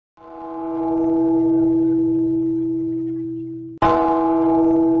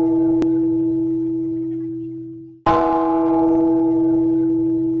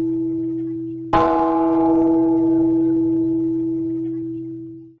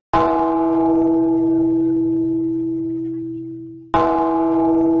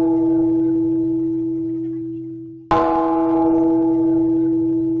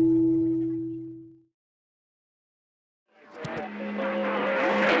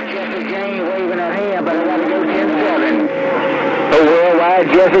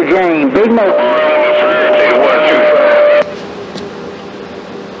Jesse Jane, big note.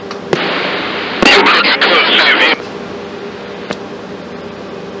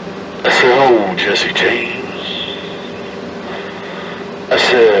 I said, oh, Jesse James. I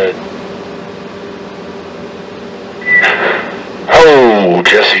said, oh,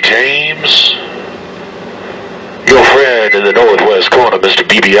 Jesse James. Your friend in the northwest corner, Mr.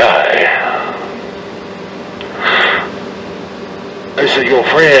 BBI. I said, your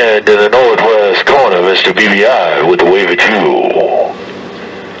friend in the northwest corner, Mr. BBI, with the wave at you.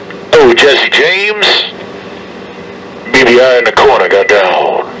 Oh, Jesse James. BBI in the corner got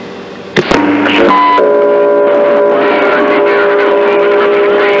down.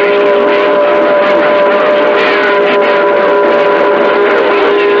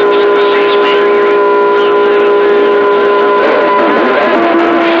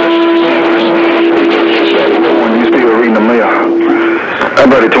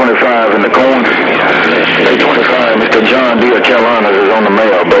 Buddy 25 in the corner. Hey 25, Mr. John Deere, Carolina is on the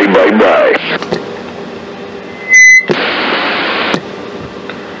mail. Bye, bye, bye.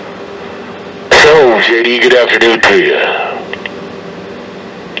 So, JD, good afternoon to you.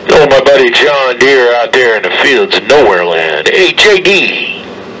 Oh, my buddy John Deere out there in the fields of nowhere land. Hey, JD.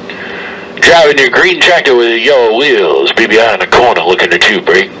 Driving your green tractor with yellow wheels. BBI in the corner looking at you,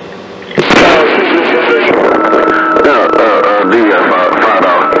 break.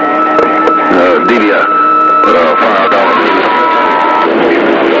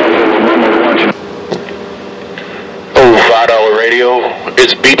 Oh, $5 radio.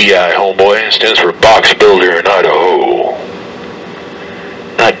 It's BBI, homeboy. It stands for Box Builder in Idaho.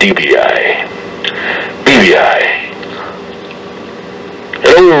 Not DBI. BBI.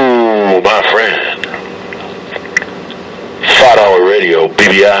 Hello, my friend. $5 radio.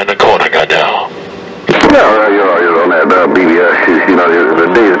 BBI in the corner got down. Yeah, you're on that BBS. You know, the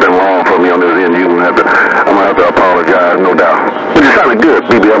day's been long for me on this end. I'm gonna have to apologize, no doubt. But you sounded good,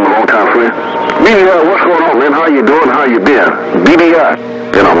 BBI. I'm a long time friend. BBI, what's going on, man? How you doing? How you been? BBI.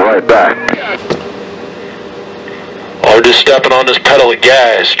 And I'm right back. Oh, just stepping on this pedal of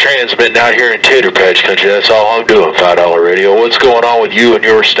gas, transmitting out here in Tater Patch Country. That's all I'm doing, $5 radio. What's going on with you and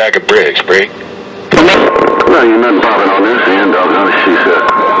your stack of bricks, break? No, you're nothing popping on this end, doggone it. She said.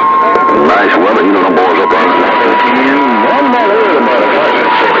 Nice weather, you know, the boys up on the one more word about it.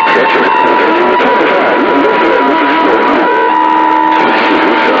 Sort of catching it.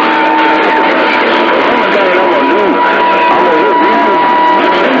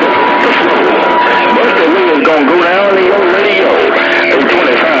 Gonna go down to your radio.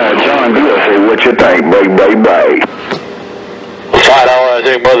 825, John Deere, say what you think, bye, bye, bye. $5, I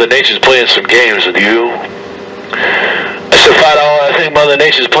think Mother Nature's playing some games with you. I said, $5, I think Mother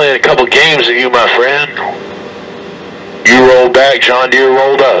Nature's playing a couple games with you, my friend. You rolled back, John Deere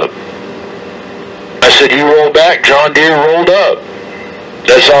rolled up. I said, you rolled back, John Deere rolled up.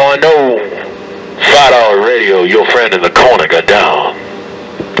 That's all I know. $5 radio, your friend in the corner got down.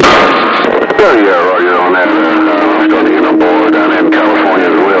 Yeah, Roger, on that. I'm starting to get on board down there in California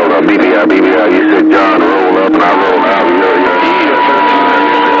as well. BBI, you said John rolled up and I rolled out.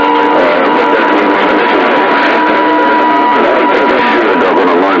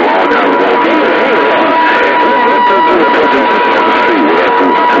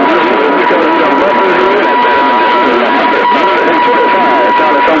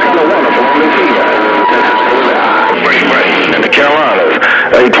 In the Carolinas,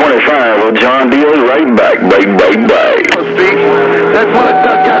 825, well, John Deere is right back, bye. That's what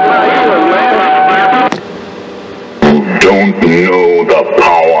got my ears, man. Don't know the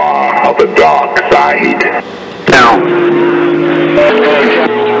power of the dark side. Now,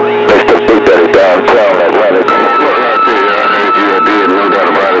 let's just put that down, no doubt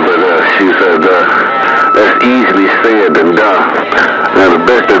about it, but she said, that's easily said than done. Now, the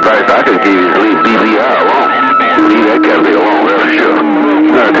best advice I can give you is leave BBI alone. Leave that kind of thing alone, that's sure.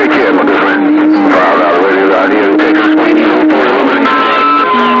 Now, take care, my good friend. $5 radio out here in Texas.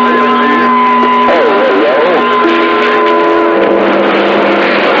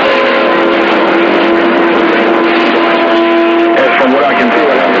 And from what I can tell,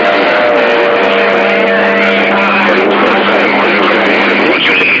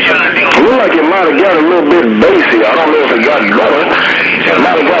 look like it might have got a little bit bassy. I don't know if it got going. It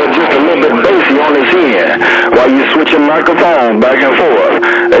might have got just a little bit bassy on this end while you're switching microphones back and forth.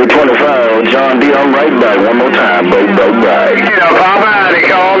 one more time, bro. You know, Papa, they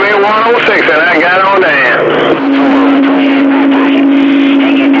called me 106 and I got on down.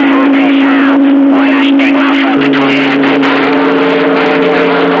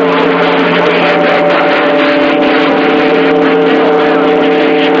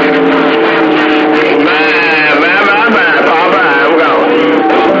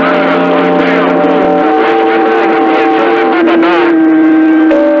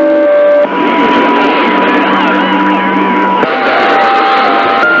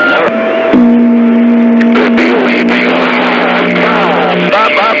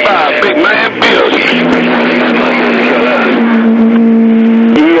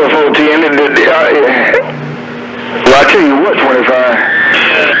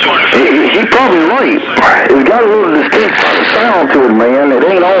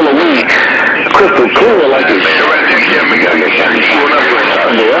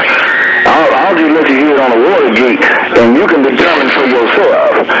 I'll just let you hear it on the water gate, and you can determine for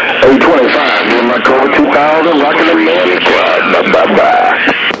yourself. 825, doing my code 2000, rocking the man club. Bye-bye.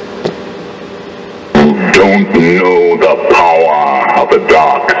 Don't know the power of the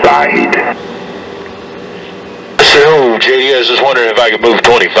dark side. I said, oh, JD, I was just wondering if I could move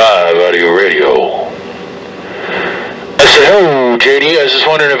 25 out of your radio. I said, oh, JD, I was just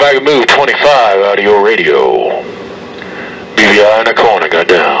wondering if I could move 25 out of your radio. BBI in the corner got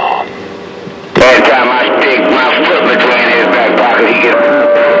down. Every time I stick my foot between his back pocket, he gets...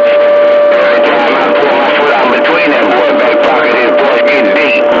 Every time I pull my foot out between that boy's back pocket, his boy's getting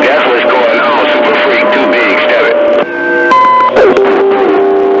deep. That's what's going on, Super Freak, too big, step it.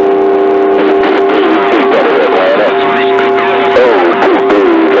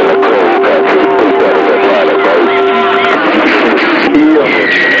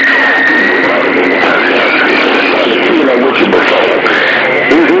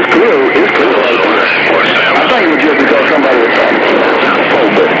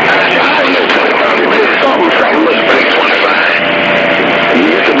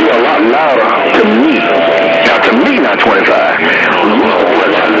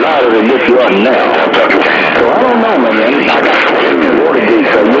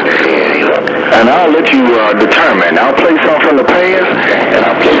 And I'll let you determine. I'll play some from the past, and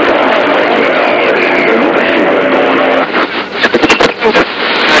I'll play some.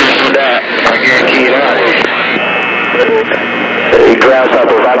 I guarantee it out. Hey,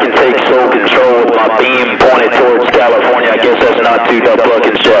 Grasshopper, if I can take sole control with my beam pointed towards California, I guess that's not too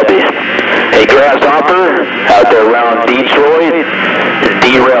duck-lucking shabby. Hey, Grasshopper, out there around Detroit,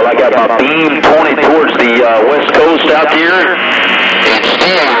 derail. I got my beam pointed towards the west coast out here. And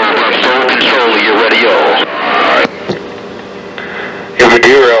sole control of your radio. If a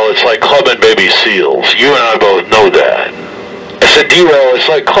derail, it's like clubbing baby seals. You and I both know that. I said derail, it's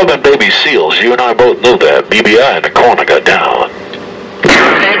like clubbing baby seals. You and I both know that. BBI in the corner got down.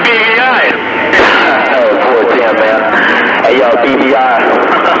 Hey, BBI. Oh, poor Tim, man. Hey, BBI.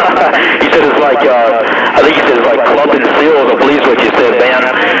 He said it's like, I think he said it's like clubbing seals. I believe is what you said, man.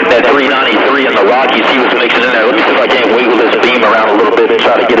 That 393 in the Rockies, he was mixing in there. Let me see if I can't wiggle this beam around a little bit and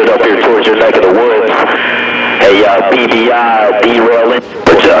try to get it up here towards your neck of the woods. Hey, BBI, derailing.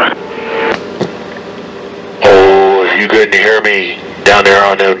 Oh, if you couldn't hear me down there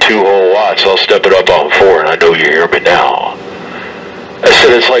on them 2-hole watts, I'll step it up on 4, and I know you hear me now. I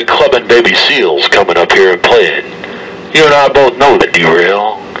said it's like clubbing baby seals coming up here and playing. You and I both know the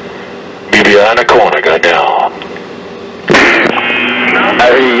derail. BBI in the corner got down. I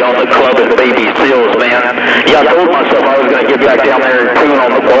hear you on the clubbing baby seals, man. Yeah, I told myself I was going to get back down there and tune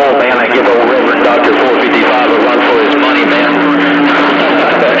on the ball, man, and give old Reverend Dr. 455 a run for his money, man.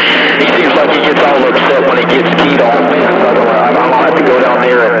 He seems like he gets all upset when he gets keyed on, man. So I'm going to have to go down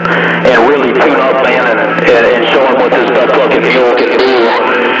there and really tune up, man, and show him what this duck-lucking mule can do.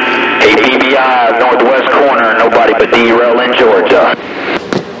 Hey, BBI, northwest corner, nobody but derail in Georgia.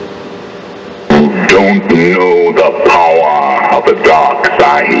 Don't know the power of the dark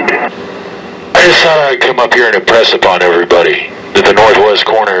side. I just thought I'd come up here and impress upon everybody that the northwest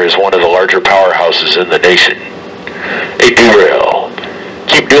corner is one of the larger powerhouses in the nation. Hey, derail,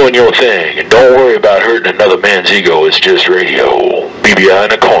 keep doing your thing, and don't worry about hurting another man's ego. It's just radio. BBI in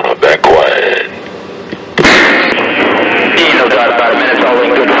the corner, back quiet. Ain't no doubt about it, man. It's all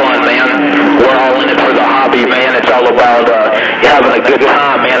in good fun, man. We're all in it for the hobby, man. It's all about having a good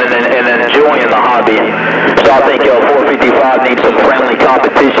time, man, and enjoying the hobby. So I think 455 needs some friendly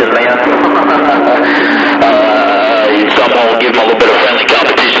competition, man. Someone will give him a little bit of friendly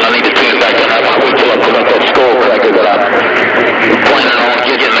competition. I need to tune back in. I might wait till I put up that skull cracker that I'm planning on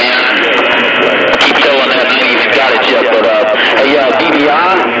getting, man. I keep telling that I ain't even got it yet, but hey,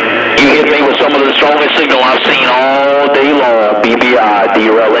 BBI, you hit me with some of the strongest signal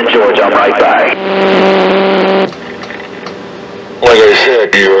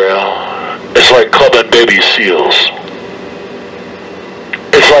said, D-Rail, it's like clubbing baby seals.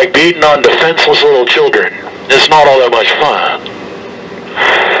 It's like beating on defenseless little children. It's not all that much fun.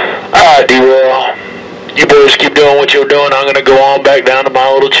 Alright, D-Rail. You boys keep doing what you're doing. I'm going to go on back down to my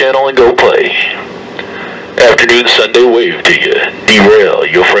little channel and go play. Afternoon Sunday wave to you. D-Rail,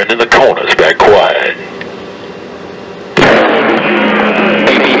 your friend in the corner's back quiet.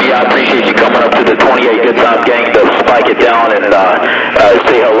 Hey, BB, I appreciate you coming up to the 28 Good Time Gang to spike it down and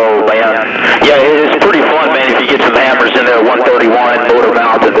say hello, man. Yeah, it's pretty fun, man, if you get some hammers in there, 131, Motor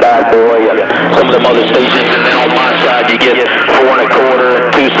Mouth, and Bad Boy, and some of them other stations. And then on my side, you get 4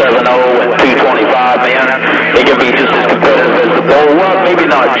 1/4, 270, and 225, man. It can be just as competitive as the bowl. Well, maybe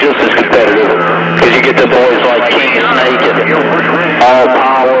not just as competitive, because you get the boys like King Snake and All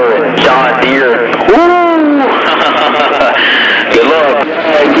Power and John Deere. Woo! Good luck.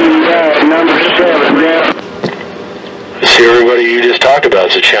 Number 7, man. See, everybody you just talked about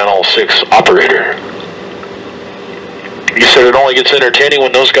is a Channel 6 operator. You said it only gets entertaining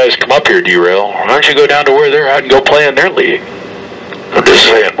when those guys come up here, D-Rail. Why don't you go down to where they're at and go play in their league? I'm just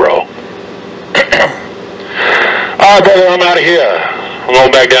saying, bro. Alright, brother, I'm out of here. I'm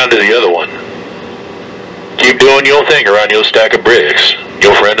going back down to the other one. Keep doing your thing around your stack of bricks.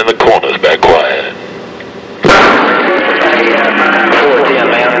 Your friend in the corner's back quiet. 410,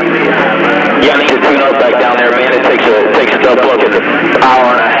 man. Yeah, I need to tune up back down there, man. It takes a tough look at an hour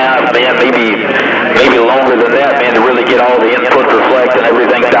and a half, man. Maybe longer than that, man, to really get all the input reflect and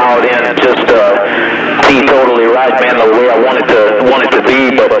everything dialed in. Just be totally right, man, the way I want it to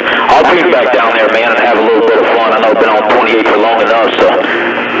be. But I'll tune back down there, man, and have a little bit of fun. I know I've been on 28 for long enough, so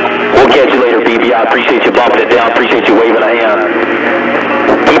we'll catch you later, BB. I appreciate you bumping it down. Appreciate you waving a hand.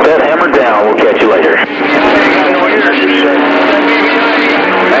 Keep that hammer down. We'll catch you later.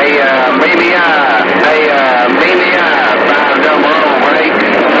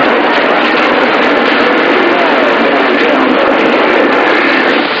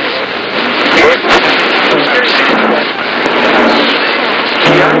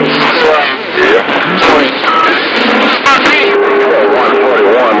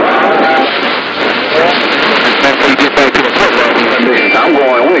 I'm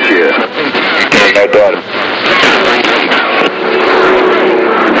going with you. I got him.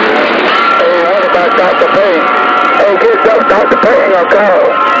 Hey, what about Dr. Payne? Hey, get Dr. Payne a call.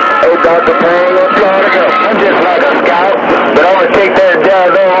 Hey, Dr. Payne, let's go. I'm just like a scout, but I want to take that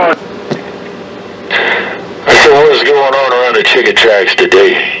jazz on. I said, what's going on around the chicken tracks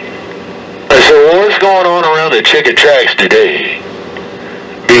today? I said, what's going on around the chicken tracks today?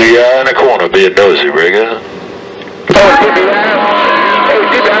 BBI in the corner being nosy, Rigger. Oh, BBI. Hey,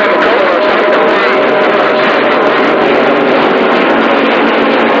 BBI in the corner.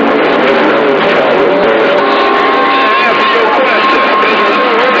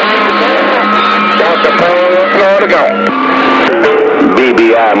 Dr. Payne, Florida, go.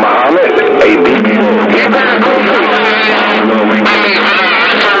 BBI Muhammad. Hey, BBI. He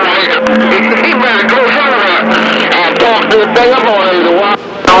better go and talk to the thing up on him to walk.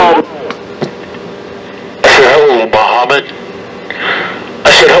 I said, hello, Muhammad.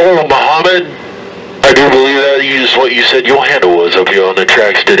 I said, hello, Muhammad. I do believe that is what you said your handle was up here on the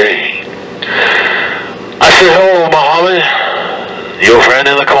tracks today. I said, hello, Muhammad. Your friend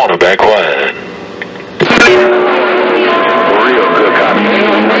in the corner, back quiet. Real good copy.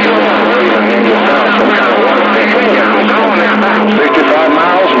 65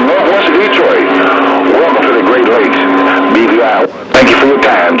 miles northwest of Detroit. Welcome to the Great Lakes. BBI, thank you for your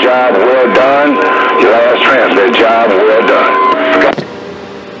time. Job well done. Your last transmit, job well done.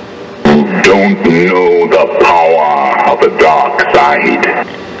 Don't know the power of the dark side.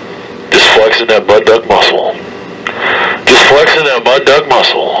 Just flexing that mud duck muscle. Just flexing that mud duck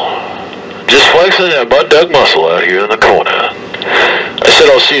muscle. Just flexing that mud duck muscle out here in the corner. I said,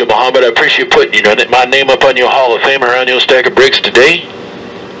 I'll see you, Muhammad. I appreciate putting my name up on your Hall of Fame around your stack of bricks today.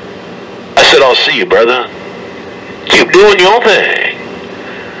 I said, I'll see you, brother. Keep doing your thing.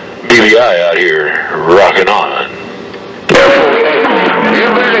 BBI out here rocking on.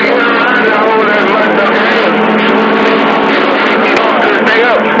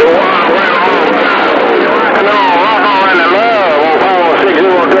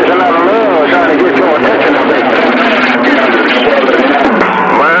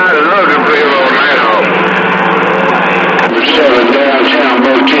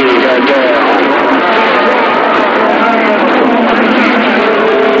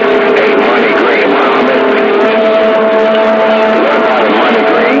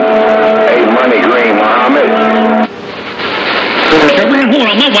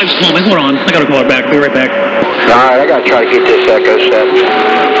 Hold on, I gotta call her back. Be right back. Alright, I gotta try to get this echo set.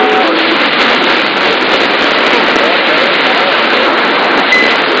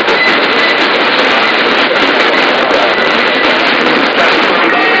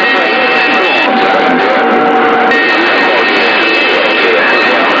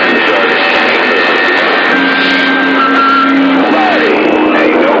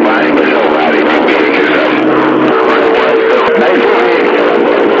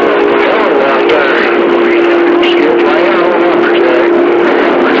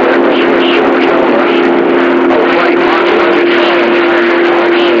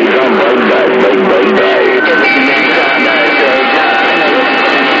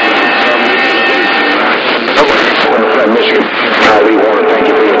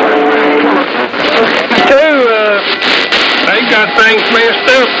 Things messed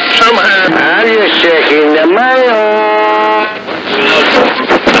up somehow. I'm just checking the mail.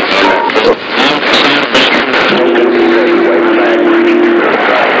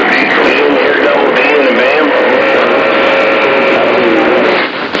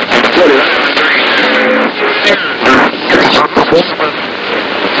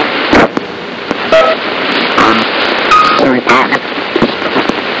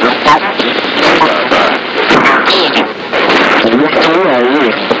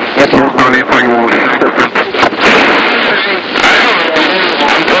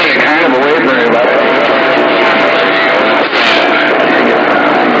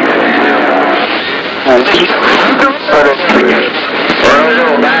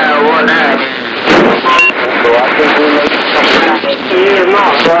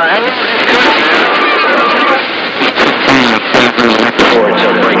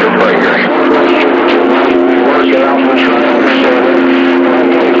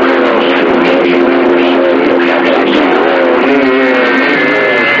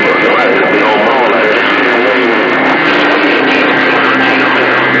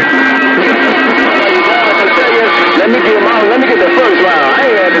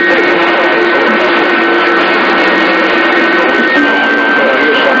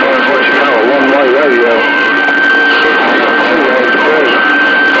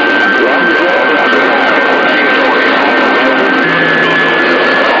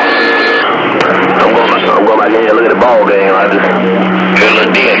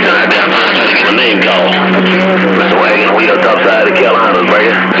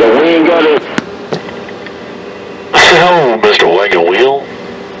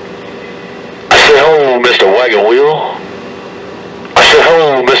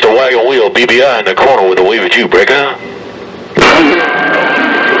 BBI in the corner with a wave at you, Breaker.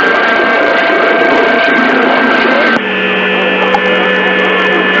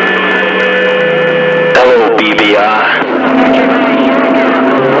 Hello, BBI.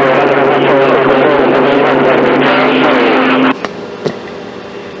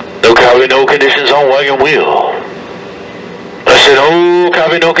 No copy, no conditions on wagon wheel. I said, oh,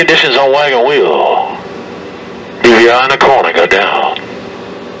 copy, no conditions on wagon wheel. BBI in the corner, got down.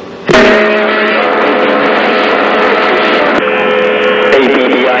 Hey,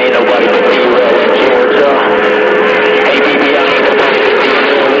 BBI, ain't nobody but D-Rail in Georgia. Hey, BBI, ain't nobody but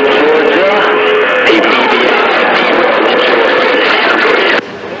D-Rail in Georgia. Hey, BBI, D-Rail in Georgia.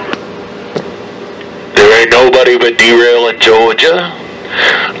 There ain't nobody but D-Rail in Georgia.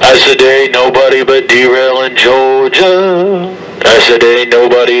 I said, there ain't nobody but D-Rail in Georgia. I said, there ain't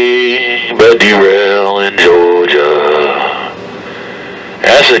nobody but D-Rail in Georgia.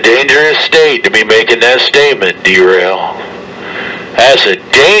 That's a dangerous state to be making that statement, D-Rail. That's a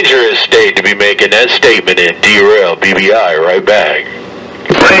dangerous state to be making that statement in, D-Rail, BBI, right back.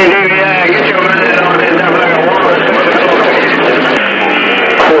 Hey, BBI, get your man on it. Never like a woman.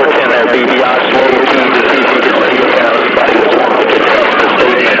 410 there, BBI, slow key to see if you can see if anybody was wanting to contest the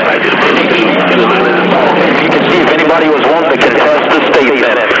statement. You can see if anybody was wanting to contest the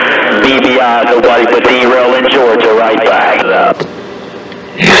statement. BBI, nobody but D-Rail in Georgia, right back.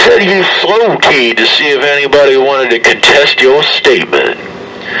 You said you slow-keyed to see if anybody wanted to contest your statement.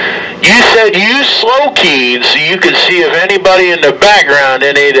 You said you slow-keyed so you could see if anybody in the background,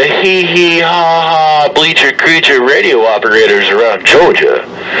 any of the hee-hee-ha-ha bleacher-creature radio operators around Georgia,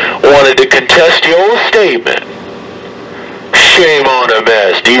 wanted to contest your statement. Shame on the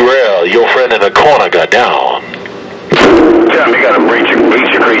mess. D-Rail, your friend in the corner, got down. Tell me you got a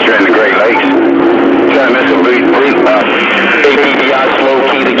bleacher-creature in the Great Lakes. Tell me it's a Hey, BBI,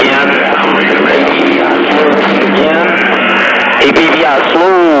 slow-keyed again. Hey, BBI,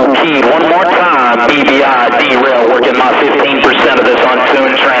 slow-keyed one more time. BBI, D-Rail, working my 15% of this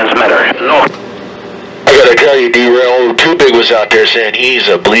untuned transmitter. I got a I tell you, D-Rail, old Too Big was out there saying he's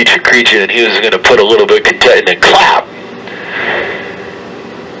a bleacher creature and he was going to put a little bit of content and clap.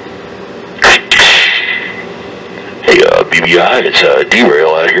 Hey, BBI, it's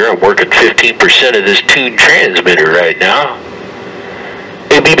D-Rail out here. I'm working 15% of this tuned transmitter right now.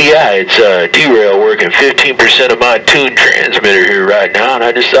 Hey, BBI, it's D-Rail working 15% of my tuned transmitter here right now, and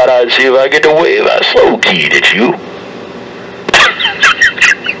I just thought I'd see if I get the wave I slow keyed at you.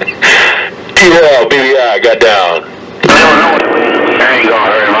 D-Rail, BBI, got down. I ain't gonna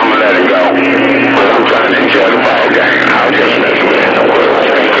hurt him. I'm gonna let him go. But I'm trying to enjoy the ball game. I'll just let him in.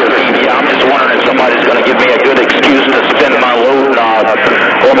 I'm just wondering if somebody's going to give me a good excuse to spin my load knob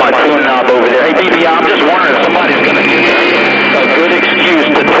or my tune knob over there. Hey, BB, I'm just wondering if somebody's going to give me a good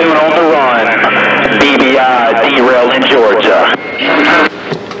excuse to tune on the run. BBI, D-Rail in Georgia.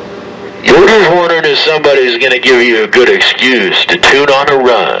 You're just wondering if somebody's going to give you a good excuse to tune on a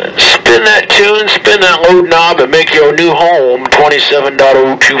run. Spin that tune, spin that load knob, and make your new home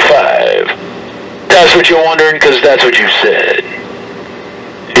 27.025. That's what you're wondering, because that's what you said.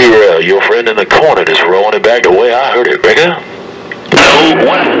 D-Rail, your friend in the corner is rolling it back the way I heard it, Rigger. No,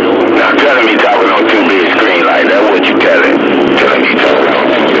 what? Now telling me talking on too big screen like that, what you telling? Telling me talking on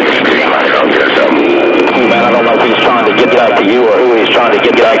too big screen like that, get something. Man, I don't know if he's trying to get back to you or who he's trying to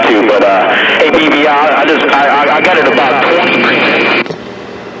get back to, but, hey, BB, I got it about 20%.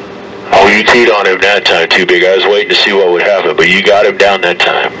 Oh, you teed on him that time, Too Big. I was waiting to see what would happen, but you got him down that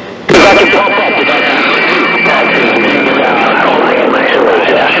time. I can pump up with that.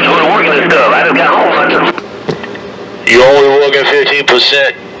 You only working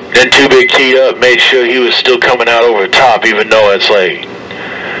 15%, then Too Big teed up, made sure he was still coming out over top, even though it's like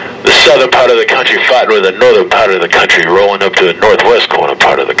the southern part of the country fighting with the northern part of the country, rolling up to the northwest corner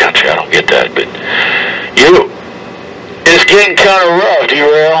part of the country. I don't get that, but it's getting kind of rough,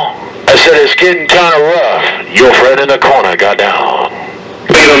 D-Rail. I said it's getting kind of rough. Your friend in the corner got down.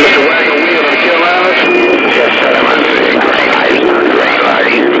 Mr. Wagon Wheel of Carolinas? Yes, sir. Green light.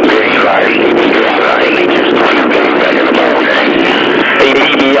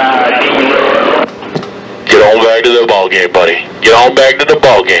 Get on back to the ball game, buddy. Get on back to the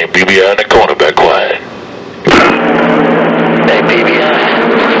ball game. BBI in the corner, back quiet. Hey, BBI.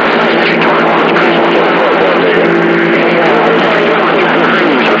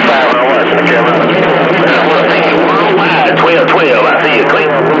 12. I see you clean.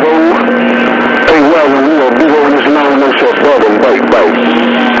 Hey, well, we over this mountain, no short brother, bite.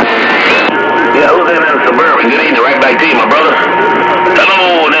 Yeah, who's in that Suburban? Good evening, right back to you, my brother.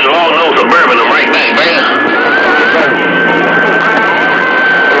 Hello, this long-nosed Suburban, I'm right back, man.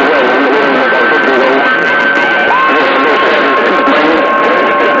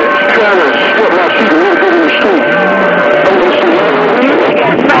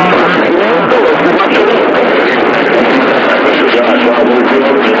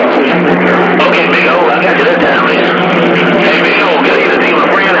 Okay, Big O, I got you that time, man. Hey, Big O, good evening, my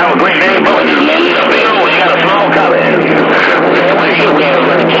friend. Have a great day, boy. Big O, you got a small collar. I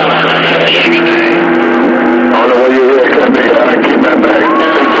don't know where you're at, Big O. I keep that back.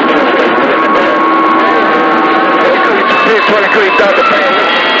 Hey, 23, Dr. Pan.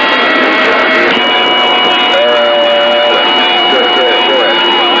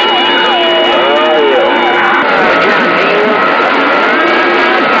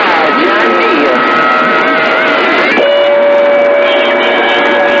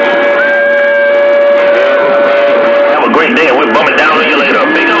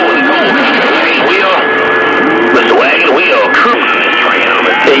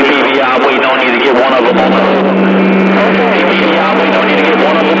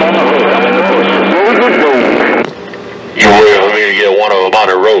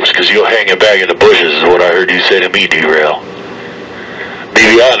 Because you'll hang it back in the bushes is what I heard you say to me, D-Rail.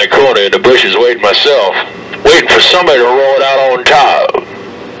 Maybe out in the corner in the bushes waiting myself, waiting for somebody to roll it out on top.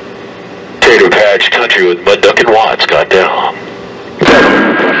 Tater Patch Country with Mud Duck and Watts got down.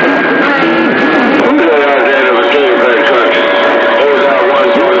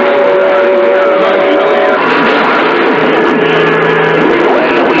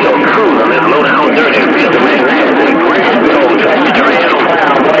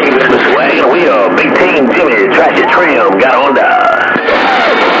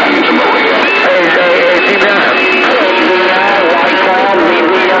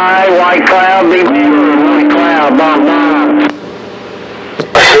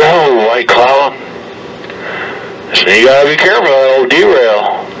 You gotta be careful of that old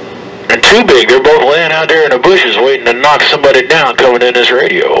D-Rail. And Too Big, they're both laying out there in the bushes waiting to knock somebody down coming in this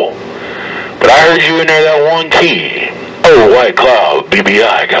radio. But I heard you in there that one key. Oh, White Cloud,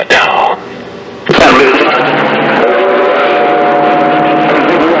 BBI got down.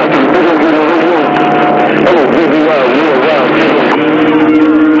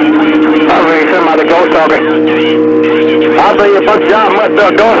 a bunch of John Mutt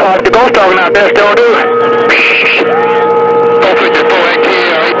the ghost talking out there still do.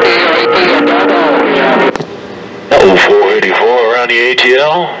 454 around the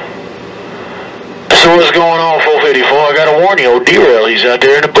ATL. So what's going on, 454? I gotta warn you, old derail, he's out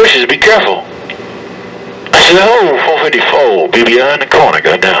there in the bushes, be careful. I said, oh, 454, BBI in the corner,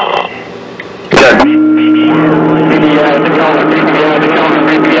 got down. BBI in the corner, BBI in the corner,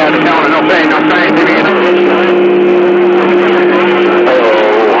 BBI in the corner, no pain, BBI in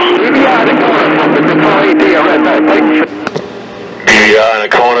the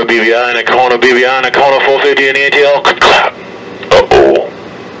corner, BBI in the corner, BBI in the corner, BBI in the corner, 450 in the ATL, clap. Uh-oh.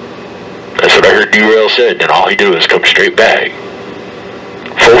 That's what I heard derail said, and all he do is come straight back.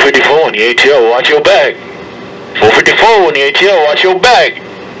 454 in the ATL, watch your back. 454 in the ATL, watch your back.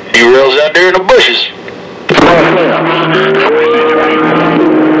 Derail's out there in the bushes.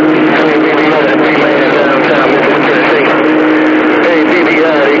 Hey,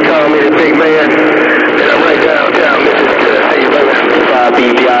 BBI, they call me the big man. I'm right downtown Mississippi.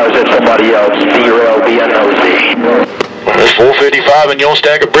 BBI was at somebody else. Derail, BNOC. That's 455 and your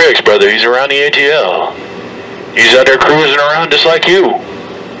stack of bricks, brother. He's around the ATL. He's out there cruising around just like you.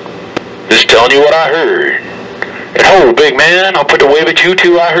 Just telling you what I heard. And ho, big man, I'll put the wave at you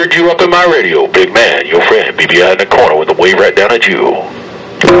too. I heard you up in my radio. Big man, your friend, BBI in the corner with a wave right down at you.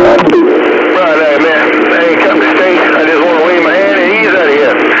 Right there, man. I ain't come to stay. I just want to wave my hand and he's out of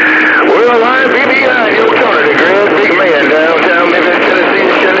here. Well, I'm BBI in your corner, the grand big man downtown Memphis, Tennessee.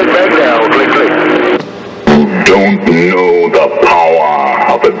 Shut it back down. Click, click. Don't know the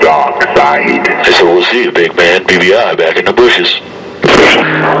power of the dark side. So we'll see you, big man. BBI back in the bushes.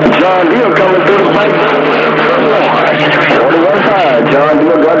 John Deere coming through the pipe. 41-5. John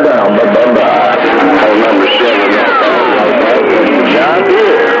Deere got down. Bye-bye. Hole number 7. John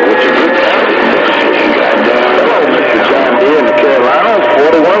Deere, which is good time. Got down. Hello, Mr. John Deere in the Carolinas.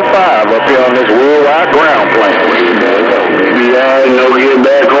 41-5 up here on this worldwide ground plan. BBI, no get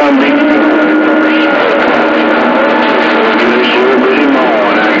back on me.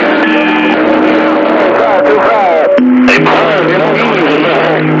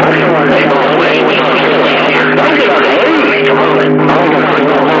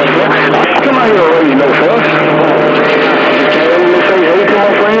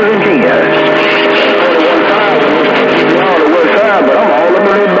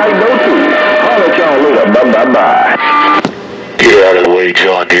 Get out of the way,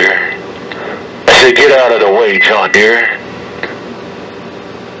 John Deere. I said, get out of the way, John Deere.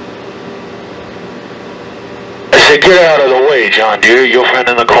 I said, get out of the way, John Deere. Your friend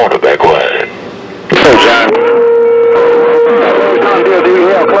in the corner back wide. Hey, John. John Deere, do you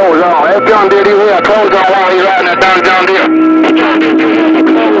have clothes on? Hey, John Deere, do you have clothes on while he's riding that down, John Deere? John Deere, do you have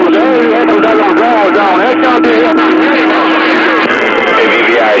clothes on? Hey, some doggone drawers on. Hey, John Deere, hey,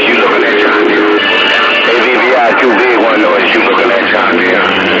 BBI, is you looking at John Deere? Hey, BBI, too big, one know is you looking at John Deere?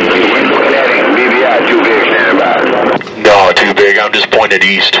 You looking at him? BBI, too big, stand by. No, too big. I'm just pointed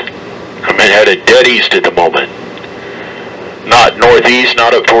east. I'm headed dead east at the moment. Not northeast,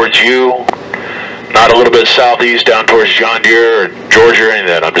 not up towards you. Not a little bit southeast down towards John Deere or Georgia or any of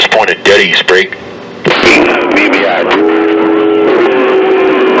that. I'm just pointed dead east, break. BBI.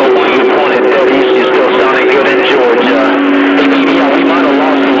 Oh, when you pointed dead east, you're still sounding good in Georgia. Hey, BBI, we might have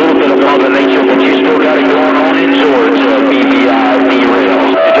lost a little bit of Mother Nature, but you still got it going on in Georgia. BBI,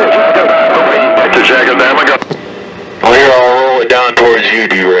 derail. Dr. Jacket, there we go. Well, here, I'll roll it down towards you,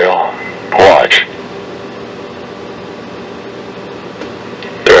 derail. Watch.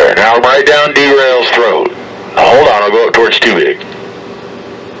 There, now I'm right down derail's throat. Now, hold on, I'll go up towards toobig.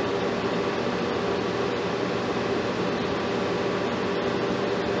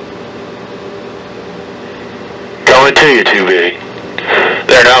 Coming to you, toobig.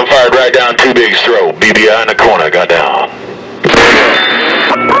 There, now I'm fired right down toobig's throat. BBI in the corner, got down.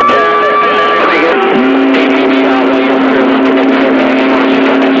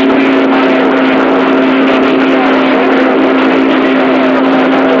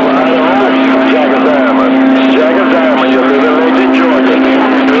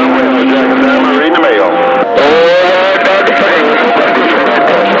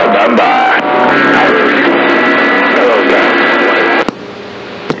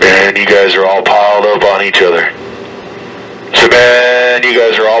 You guys are all piled up on each other. So, man, you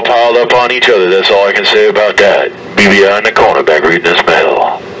guys are all piled up on each other. That's all I can say about that. BBI in the corner back reading this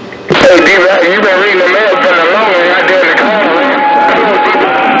mail. Hey, BBI, you've been reading the mail for the long right there in the corner.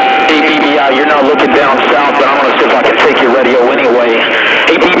 Hey, BBI, you're not looking down south, but I want to see if I can take your radio anyway.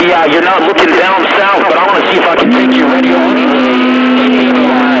 Hey, BBI, you're not looking down south, but I want to see if I can take your radio anyway.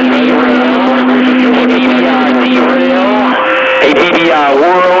 BBI, derail.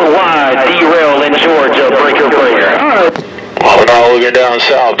 worldwide, derail in Georgia, breaker. I'm not looking down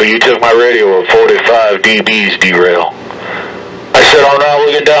south, but you took my radio at 45 dBs, derail. I said I'm not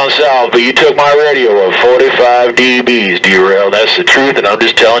looking down south, but you took my radio at 45 dBs, derail. That's the truth, and I'm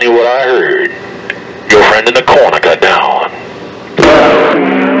just telling you what I heard. Your friend in the corner got down.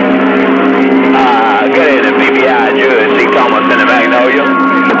 Good evening, BBI, Judge C. Thomas in the Magnolia.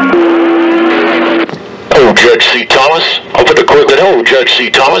 Oh, Judge C. Thomas, I'll put the quick wave. Oh, Judge C.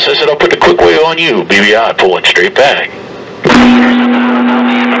 Thomas, I said I'll put the quick wave on you. BBI pulling straight back.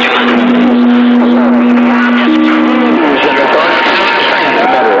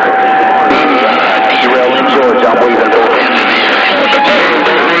 Derail in Georgia, I'm waving over.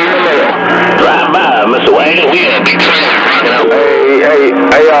 Drive by, Mr. Wayne, we in a big trouble. Hey,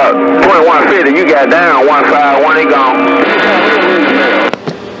 2150, you got down 151, he gone.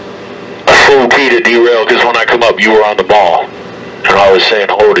 I full keyed at derail because when I come up, you were on the ball. And I was saying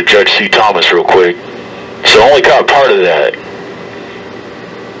hello to Judge C. Thomas real quick. So I only caught part of that.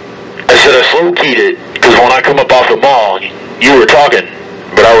 I said I slow keyed it because when I come up off the mall, you were talking.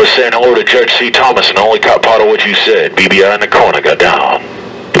 But I was saying hello to Judge C. Thomas and I only caught part of what you said. BBI in the corner got down.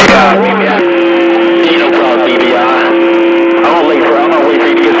 BBI. No problem, BBI. I'm gonna wait for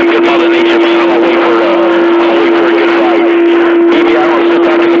you to get some good Mother Nature, man. I'm gonna wait for a good fight. BBI, I'm gonna sit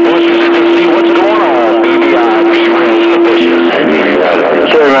back in the bushes and just see what's going on. BBI, derail in the bushes.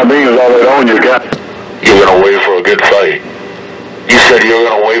 Sorry, my beans all that on you got. You're gonna wait for a good fight. You said you're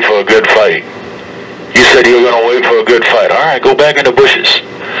gonna wait for a good fight. You said you're gonna wait for a good fight. All right, go back in the bushes.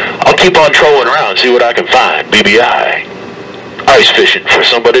 I'll keep on trolling around, see what I can find. BBI. Ice fishing for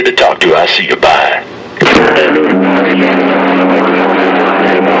somebody to talk to. I see you. Bye.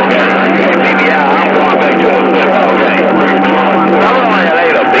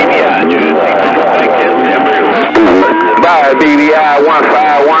 Bye, BBI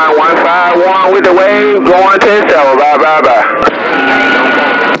 151 with the wave going to the show. Bye.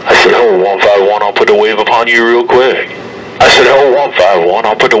 I said, oh, 151, I'll put the wave upon you real quick. I said, oh, 151,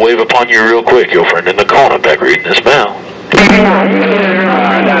 I'll put the wave upon you real quick. Your friend in the corner back reading this mail.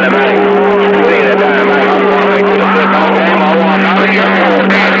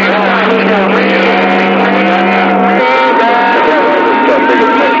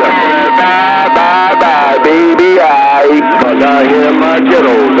 Down here in my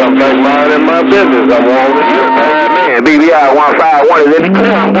ghettos, I'm back minding my business. I'm on the ship. Man, BBI 151 is in the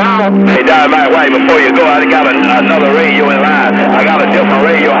Hey, Dynamite White, before you go, I got another radio in line. I got a different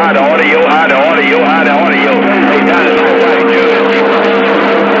radio. Hide the audio. Hey, Dynamite White,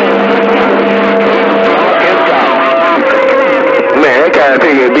 man, that kind of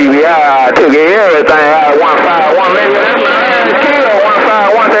thing is BBI. I took everything out of 151. Man, that's my ass killed.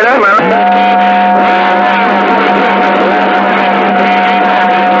 151 said that's my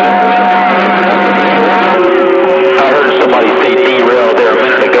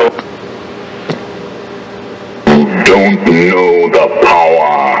Don't know the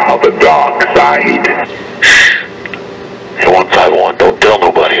power of the dark side. Hey, 151, don't tell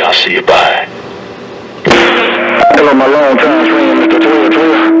nobody. I'll see you. Bye. Hello, my long time friend, Mr.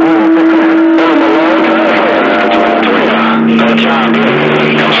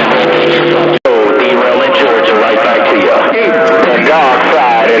 1212. Derail in Georgia, right back to you. The dark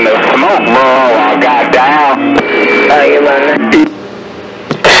side and the smoke, bro. I got down. How you, man?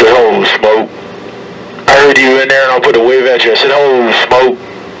 I said, oh, Smoke. I heard you in there and I'll put the wave at you. I said, oh, Smoke.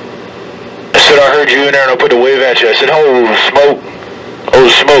 I said, I heard you in there and I'll put the wave at you. I said, oh, Smoke. Oh,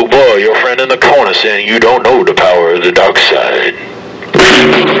 Smoke, boy, your friend in the corner saying you don't know the power of the dark side.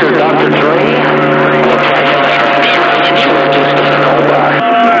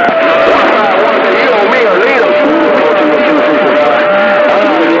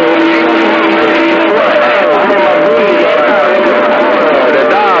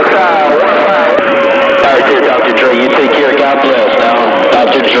 Dre. You take care. God bless now.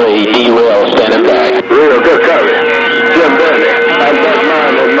 Dr. Dre, derail, standing back. Real good cover. Jim Bentley. I'm just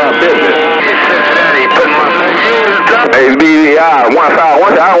minding my business. Hey, BBI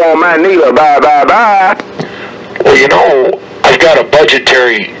 151. I want my needle. Bye. Well, you know, I've got a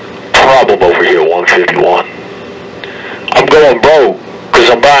budgetary problem over here, 151. I'm going broke because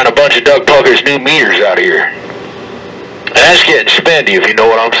I'm buying a bunch of Doug Pucker's new meters out here. And that's getting spendy, if you know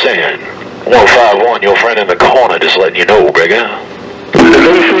what I'm saying. 151, your friend in the corner, just letting you know, Brigga.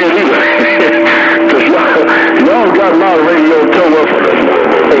 Y'all got my radio towed up for the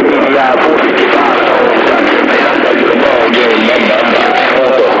BBI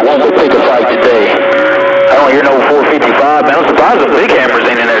 455. Want to take a fight today. I don't hear no 455, man. I'm surprised the big hammers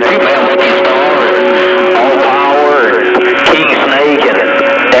ain't in there too, man. Lucky Star, All Power, King Snake, and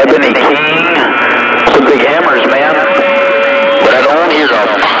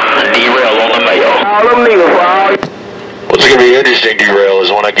next thing, Derail,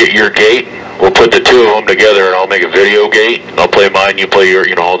 is when I get your gate, we'll put the two of them together and I'll make a video gate. I'll play mine, you play your,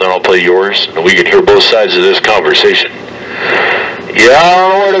 then I'll play yours, and we can hear both sides of this conversation. Yeah, I don't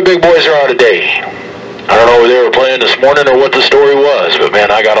know where the big boys are out today. I don't know where they were playing this morning or what the story was, but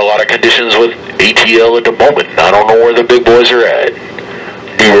man, I got a lot of conditions with ATL at the moment. I don't know where the big boys are at.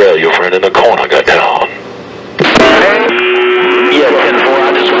 Derail, your friend in the corner, got down. Yeah, 10-4,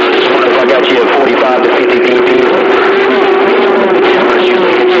 I just wondered if I got you at 45 to 50 dB.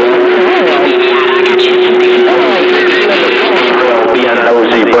 Be an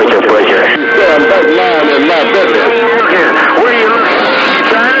OZ breaker. Yeah, I'm back line in my business. Where you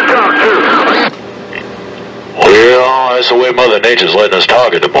trying to talk to? Well, that's the way Mother Nature's letting us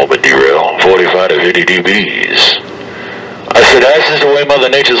talk at the moment, Derail. 45 to 50 dBs. I said, that's just the way Mother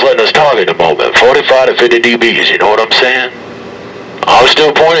Nature's letting us talk at the moment. 45 to 50 dBs, you know what I'm saying? I'm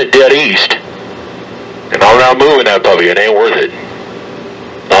still pointed dead east. And I'm not moving that puppy, it ain't worth it.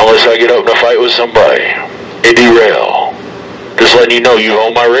 Not unless I get up in a fight with somebody. Hey, Derail. Just letting you know you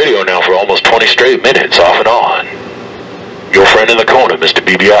own my radio now for almost 20 straight minutes, off and on. Your friend in the corner, Mr.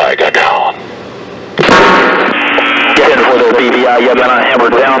 BBI, got down. Getting for the BBI, yeah, man, I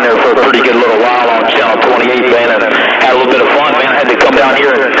hammered down there for a pretty good little while on Channel 28, man, and had a little bit of fun, man. I had to come down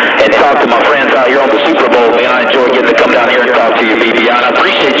here and talk to my friends out here on the Super Bowl, man. I enjoy getting to come down here and talk to you, BBI, and I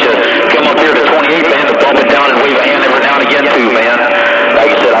appreciate you come up here to 28, man, to bump it down and wave a hand every now and again, too, man.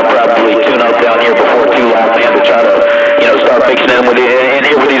 Like I said, I'll probably tune up down here before too long, man, to try to, start mixing in with in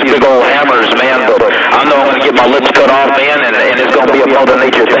here with these big old hammers, man. But I know I'm going to get my lips cut off, man, and it's going to be a Mother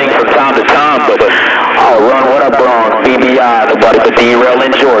Nature thing from time to time, but I'll run what I brought. BBI, nobody but Derail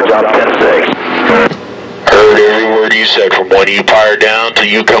in George, I'm 10-6. Heard every word you said from when you fired down till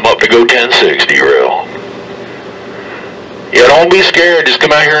you come up to go 10-6, Derail. Yeah, don't be scared. Just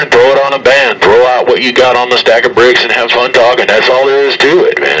come out here and throw it on a band. Throw out what you got on the stack of bricks and have fun talking. That's all there is to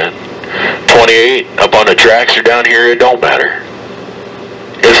it, man. 28, up on the tracks or down here, it don't matter.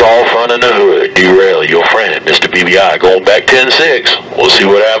 It's all fun in the hood. Derail, your friend, Mr. BBI, going back 10-6. We'll see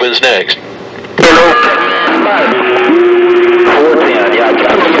what happens next. 410, yeah, I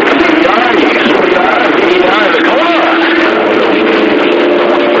got it.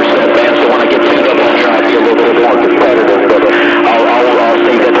 20%, man, so when I get tuned up on here, I'll be a little bit more competitive, but I'll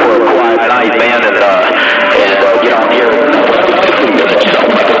save that for a quiet night, man, and get on here.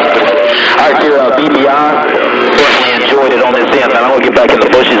 All right, here, BBI, certainly enjoyed it on this end, man. I'm going to get back in the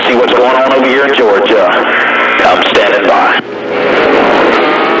bushes and see what's going on over here in Georgia. I'm standing by.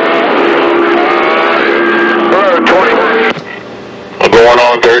 I'm going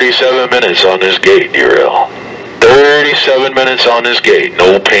on 37 minutes on this gate, Derail. 37 minutes on this gate.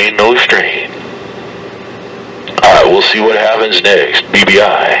 No pain, no strain. Alright, we'll see what happens next.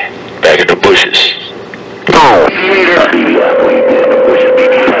 BBI, back in the bushes. 10-4.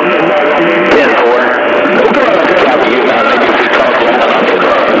 Copy you, man. Maybe if we talk long enough.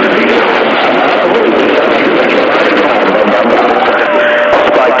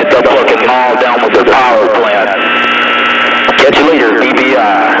 Spike the double hook and maul down with the power plant. Catch you later, BBI.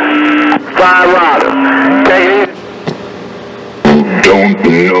 Fire Rider. Don't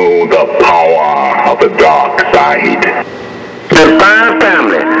know the power of the dark side. The fine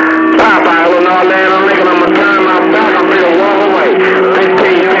family. Papa, I will not land on Lincoln. I'm going to turn my back. I'm going to walk away.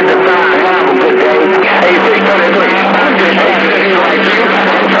 15 units of fire. Have a good day. Hey, 623. I'm just trying to be like you.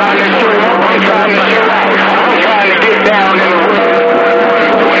 I'm trying to show up. I'm trying to show out. I'm trying to get down in the road.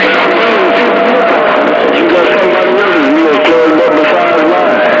 You got somebody with you. You are carrying up the fire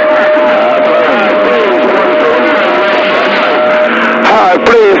line. Hi,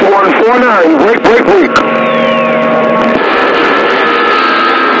 please, 149. Break.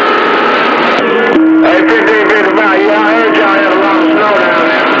 Hey, 1555, yeah, I heard y'all had a lot of snow down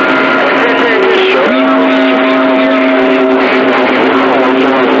there.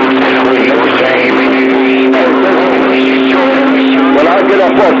 1555. When I get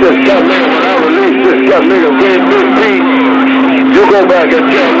up off this cut nigga, when I release this cut nigga, Red Big Beat, you go back and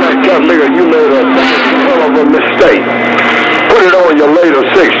tell that cut nigga you made a hell of a mistake. Put it on your later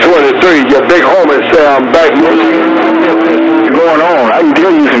 623, your big homie say I'm back. What's going on? I can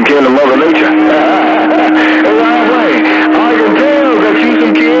tell you some kin of Mother Nature. Right way. I can tell that you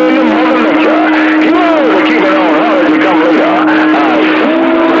some kin of Mother Nature. You know to keep it on. How did you come later?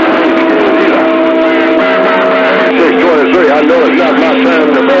 623, I know it's not my time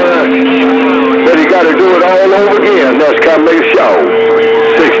to burn, but you got to do it all over again. That's kind of a show.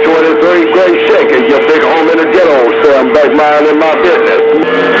 623, great shaking. Your big home in the ghetto, so I'm back minding my business.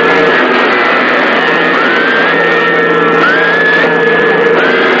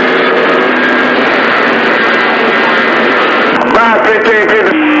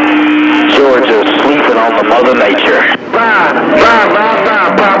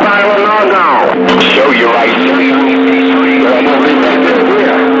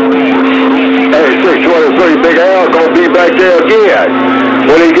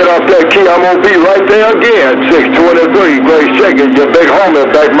 When he get off that key, I'm gonna be right there again. 623, Grace Shaking, your big homie,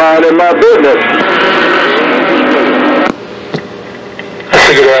 back minding my business. That's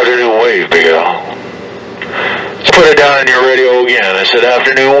a good afternoon wave, Big Al. Let's put it down on your radio again. I said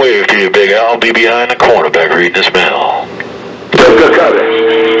afternoon wave to you, Big Al. I'll be behind the corner back reading this mail. Good copy.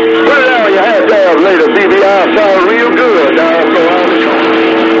 Put it on your hat there later, BBI. Sound real good. Now, go on.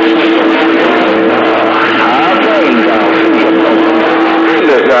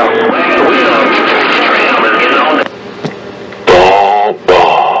 This now.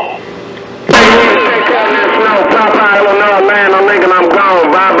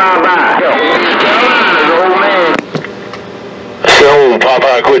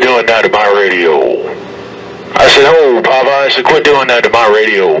 Popeye, quit doing that to my radio. I said, oh, Popeye, I said, quit doing that to my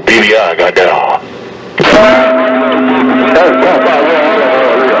radio. BBI got down. That's Popeye.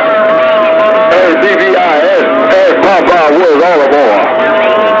 Hey, BBI, ask Popeye where's all aboard.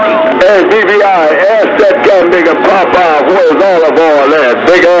 Hey, BBI, ask that gun nigga Popeye where's all aboard at.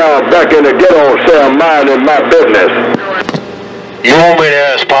 Big Al back in the ghetto say I'm minding my business. You want me to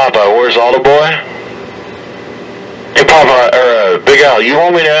ask Popeye where's all the boy? Hey, Popeye, Big Al, you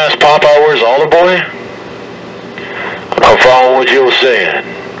want me to ask Popeye where's all the boy? I'm not following what you were saying.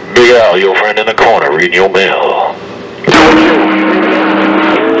 Big Al, your friend in the corner, reading your mail.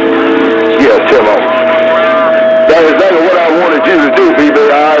 Yes, Timo. That is exactly what I wanted you to do,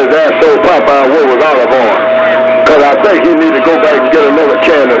 BBI, is ask old Popeye where was Olive on. Because I think he need to go back and get another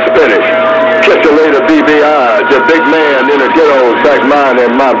can of spinach. Catch you later, BBI, the big man in the ghetto back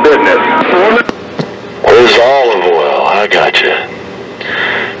minding my business. Where's the olive oil? I got you.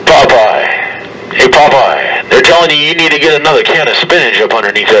 Popeye. Hey, Popeye. They're telling you need to get another can of spinach up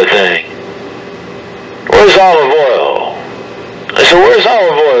underneath that thing. Where's olive oil? I said, where's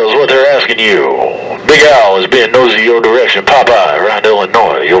olive oil is what they're asking you. Big Al is being nosy your direction. Popeye around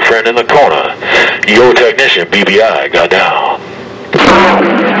Illinois. Your friend in the corner. Your technician, BBI, got down.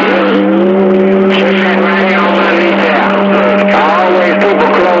 Always super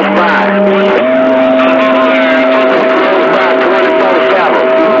close by.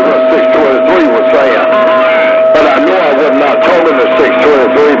 623 was saying. But I know I was not talking to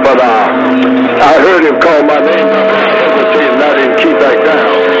 623, but I heard him call my name and I didn't keep back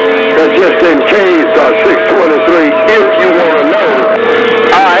down. Because just in case, 623, if you want to know,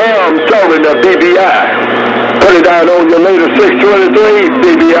 I am talking to BBI. Put it down on your later 623,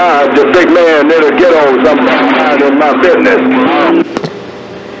 BBI, the big man in the ghettos. I'm minding my business.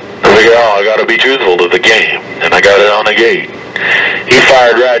 Big Al, I gotta be truthful to the game, and I got it on the gate. He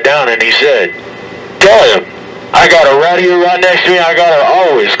fired right down and he said, tell him, I got her right here, right next to me, I got her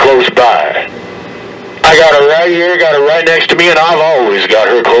always close by. I got her right here, got her right next to me, and I've always got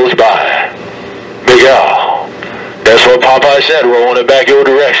her close by. Big Al, that's what Popeye said, rolling it back your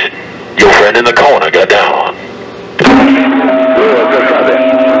direction. Your friend in the corner got down.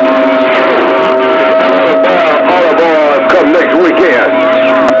 All aboard, come next weekend.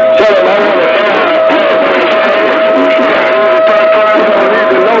 Tell him I want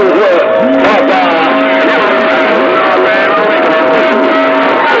to know where Popeye.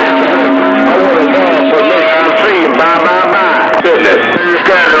 I want to know for next team. Bye. Business.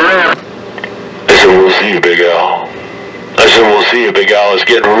 I said, we'll see you, Big Al. I said, we'll see you, Big Al. It's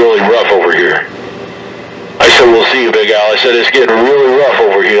getting really rough over here. I said, we'll see you, Big Al. I said, it's getting really rough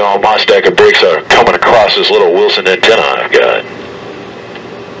over here on my stack of bricks are coming across this little Wilson antenna I've got.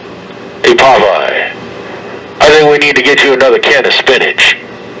 Hey, Popeye, I think we need to get you another can of spinach.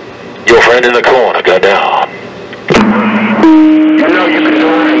 Your friend in the corner got down. You know, you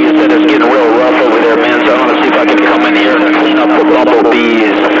said it's getting real rough over there, man, so I'm going to see if I can come in here and clean up the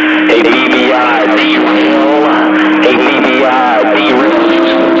bumblebees. Hey, BBI, D-Rail. Hey, BBI, D-Rail.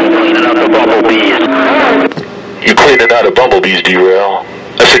 Cleaning up the bumblebees. You cleaning out the bumblebees, D-Rail?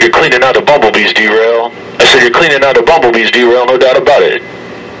 I said, you're cleaning out the bumblebees, D-Rail? I said, you're cleaning out the bumblebees, D-Rail, no doubt about it.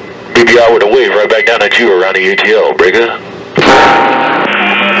 BBI with a wave right back down at you around the ATL, Brigger.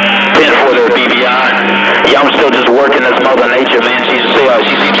 10-4 there, BBI. Yeah, I'm still just working this Mother Nature, man. She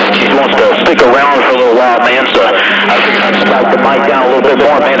wants to stick around for a little while, man, so I figured I'd spike the mic down a little bit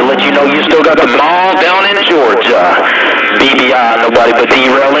more, man, to let you know you still got the mall down in Georgia. BBI, nobody but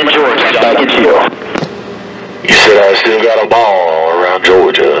D-Rail in Georgia. Back at you. You said I still got a ball around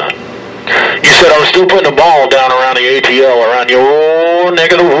Georgia. You said I'm still putting a ball down around the ATL around your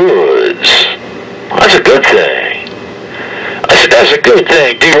neck of the woods. That's a good thing. I said, that's a good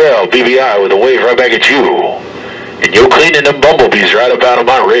thing. D-Rail, BBI with a wave right back at you. And you're cleaning them bumblebees right up out of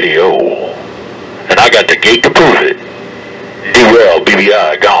my radio. And I got the gate to prove it. D-Rail,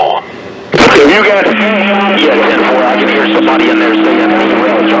 BBI, gone. Have you got... Yeah, 10-4. I can hear somebody in there saying,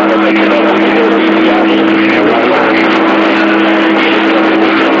 well, trying to make it up with their BBI.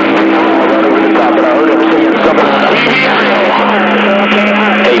 Right over the top, but I heard him saying something about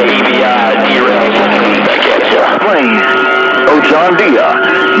hey, BBI, derail, back at ya. Oh, John Deere.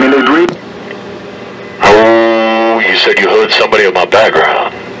 Minute green. Oh, you said you heard somebody in my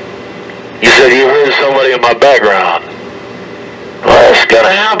background. You said you heard somebody in my background. Well, that's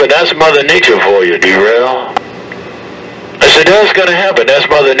gonna happen. That's Mother Nature for you, derail. I said, that's gonna happen. That's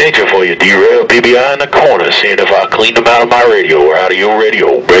Mother Nature for you, derail. BBI in the corner, seeing if I cleaned them out of my radio or out of your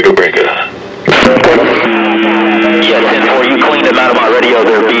radio. Breaker. Yeah, 10-4, you cleaned them out of my radio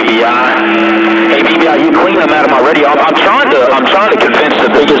there, BBI. Hey, BBI, you cleaned them out of my radio. I'm trying to convince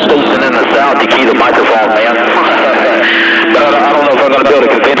the biggest station in the South to key the microphone, man. But I don't know if I'm going to be able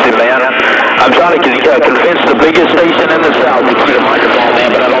to convince him, man. I'm trying to convince the biggest station in the South to key the microphone,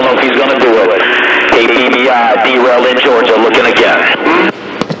 man, but I don't know if he's going to do it. Hey, BBI, derail in Georgia, looking again.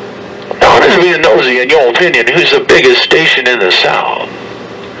 Now, I'm just being nosy in your opinion. Who's the biggest station in the South?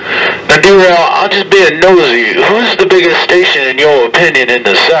 Now, derail, I'm just being nosy. Who's the biggest station in your opinion in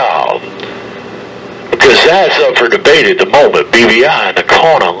the South? Because that's up for debate at the moment. BBI in the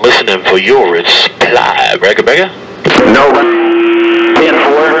corner listening for your reply. Breaker? No.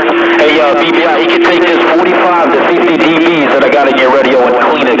 10-4. Hey, BBI, he can take this 45 to 50 dBs that I got in your radio and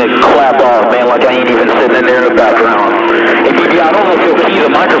clean it and clap off, man, like I ain't even sitting in there in the background. Hey, BBI, I don't know if he'll key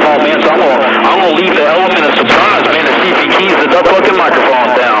the microphone, man, so I'm gonna leave the element of surprise, man, to see if he keys the fucking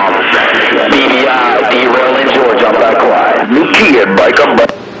microphone down. BBI, derail in Georgia, I'm back quiet. You key it, Biker.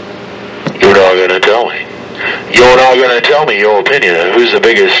 You're not going to tell me. You're not going to tell me your opinion of who's the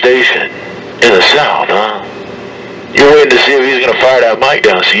biggest station in the South, huh? You're waiting to see if he's going to fire that mic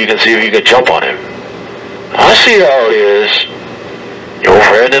down so you can see if you can jump on him. I see how it is. Your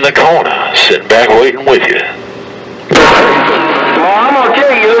friend in the corner, sitting back waiting with you. Well, I'm going to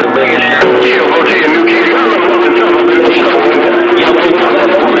tell you this biggest deal. I'll tell you, new kid.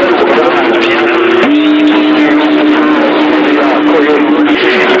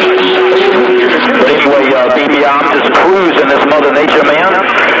 But anyway, BBI, I'm just cruising this Mother Nature, man.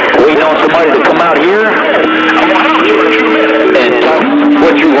 Waiting on somebody to come out here. And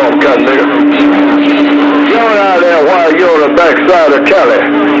What you want, cut nigga? Going out there while you're on the backside of Cali.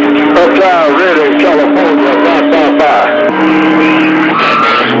 Uptown, Redding, California, 555.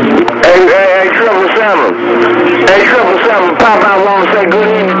 Hey, Triple Seven. Hey, Triple Seven, pop out long and say good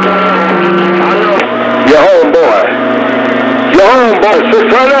evening. I know. Your homeboy. Your homeboy,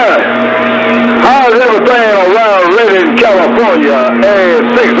 600. How's everything around Redding, California?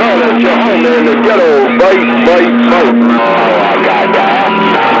 And 600, your homie in the ghetto, bite. Oh, I got that.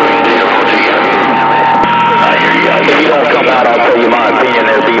 if you don't come out, I'll tell you my opinion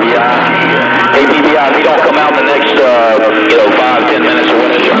there, BBI. Hey, BBI, if you don't come out in the next, 5-10 minutes or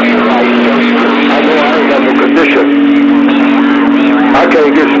whatever. I know I ain't got no condition. I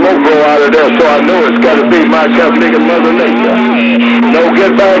can't get smokeblower out of there, so I know it's got to be my cap nigga Mother Nature. No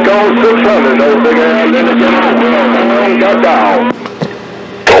get back on 600, no big ass nigga get on. Got down.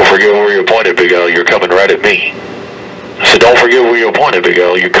 Don't forget where you're pointed, Big Al. You're coming right at me. I said, don't forget where you're pointed, Big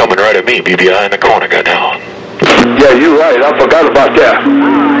Al. You're coming right at me. BBI in the corner got down. Yeah, you're right. I forgot about that.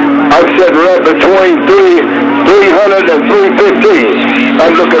 I'm sitting right between 300 and 315.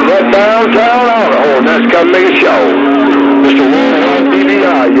 I'm looking right downtown Idaho, and that's coming a show. Mr. Warren,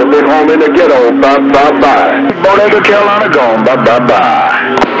 BBI, your big home in the ghetto. Bye. Bonega, Carolina, gone.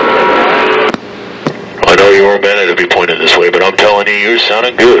 Bye. I know you were meant to be pointed this way, but I'm telling you, you're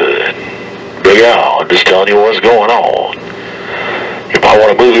sounding good. Big Al, I'm just telling you what's going on. You might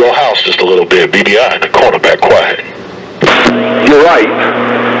want to move your house just a little bit. BBI in the corner, back quiet. You're right.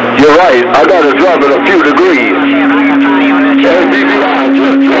 I got to drop it a few degrees. Hey, BBI,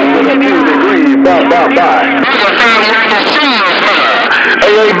 just drop it a few degrees. Bye.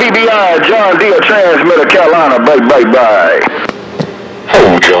 Hey, BBI, John Deere transmitter, Carolina. Bye.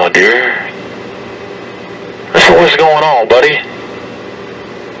 Oh, John Deere. So what's going on, buddy?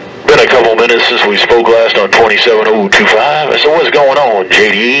 Been a couple minutes since we spoke last on 27025. So what's going on,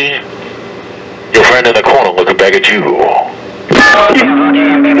 JD? Your friend in the corner looking back at you. Yeah,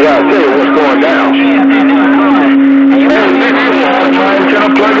 I'll tell you what's going down.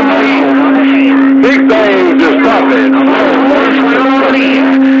 Big things is popping.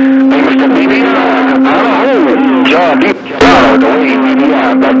 John Deere.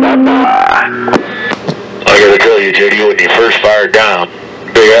 I gotta tell you, JD, when you first fired down,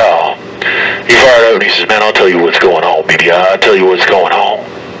 Big Al, he fired up and he says, man, I'll tell you what's going on, BBI. I'll tell you what's going on.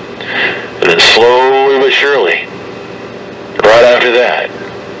 And then slowly but surely, right after that,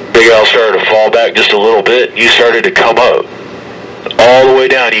 Big Big Al started to fall back just a little bit. You started to come up. All the way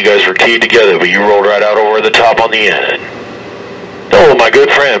down, you guys were keyed together, but you rolled right out over the top on the end. Oh, my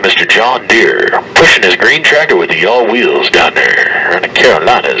good friend, Mr. John Deere, pushing his green tractor with the yellow wheels down there in the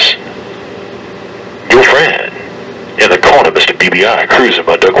Carolinas. Your friend, in the corner, Mr. BBI, cruising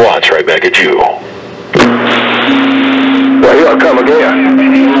my Duck Watts right back at you. Well, he'll come again.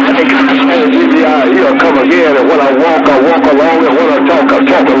 He'll come again, and when I walk along, and when I talk along.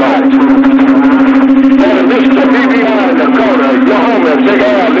 And Mr. BBI in the corner, your homie, Big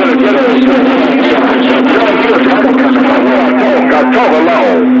Al, little I talk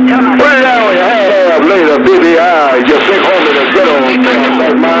along. Put it down your hand later, BBI, your big homie, the ghetto,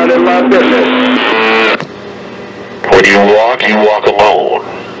 like mine in my business. When you walk alone.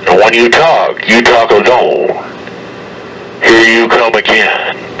 And when you talk alone. Here you come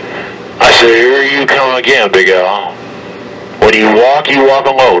again. I say, here you come again, Big Al. When you walk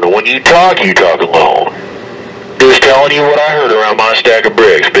alone. And when you talk alone. Just telling you what I heard around my stack of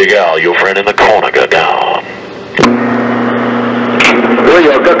bricks. Big Al, your friend in the corner, got down. Well,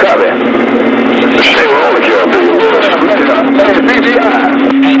 you're good copy. Stay rolling, Joe. Hey, BBI.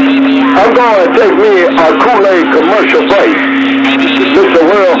 I'm going to take me a Kool-Aid commercial break. Mr.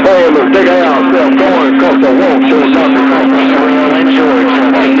 World famous Big Al self-going because the won't show nothing.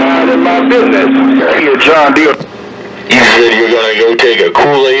 Mind in my business. Here, John Deere. You said you're going to go take a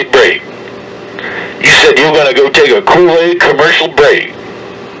Kool-Aid break. You said you're going to go take a Kool-Aid commercial break.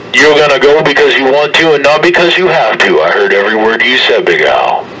 You're going to go because you want to and not because you have to. I heard every word you said, Big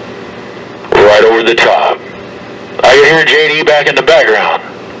Al. Right over the top. I can hear JD back in the background.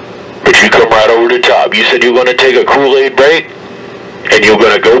 But you come right over the top. You said you're going to take a Kool-Aid break, and you're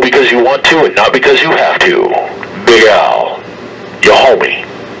going to go because you want to and not because you have to. Big Al, your homie,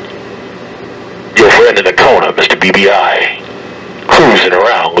 your friend in the corner, Mr. BBI, cruising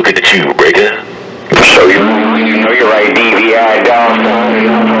around looking at you, Breaker. So you know you're right, DVI, dog.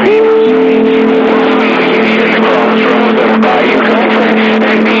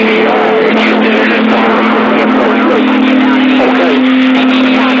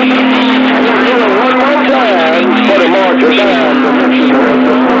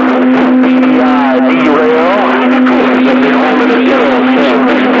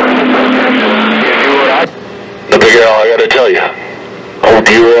 The Big Al, I gotta tell you, old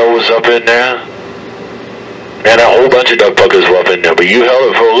D-Rail was up in there, and a whole bunch of duck buckers were up in there, but you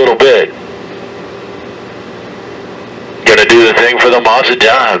held it for a little bit. Gonna do the thing for the Mazda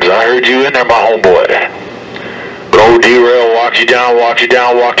Dimes. I heard you in there, my homeboy. But old D-Rail walked you down,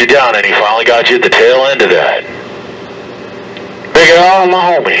 and he finally got you at the tail end of that. Big Al,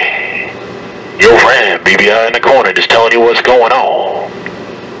 my homie. Your friend, BBI in the corner, just telling you what's going on.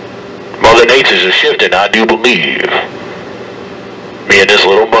 Mother Nature's a shifting, I do believe. Me and this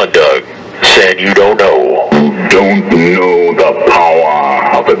little mud dog saying you don't know. Don't know the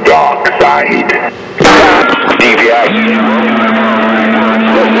power of the dark side. DVI.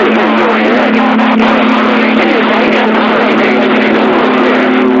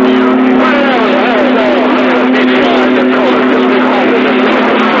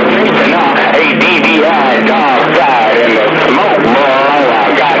 Hey, DVI, dark side in the smoke, boy, I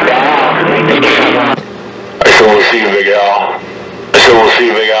got down. I said, we'll see, Big Al.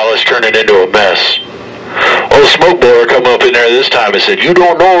 Let's turn it into a mess. Old smokeblower come up in there this time and said, you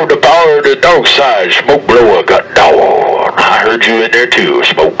don't know the power of the dark side. Smokeblower got down. I heard you in there too,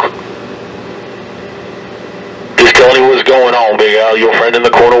 Smoke. Just telling you what's going on, Big Al. Your friend in the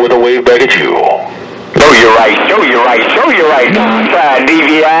corner with a wave back at you. Show you right, dark side,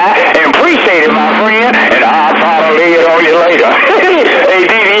 DVI. Appreciate it, my friend, and I'll try to lay it on you later. Hey,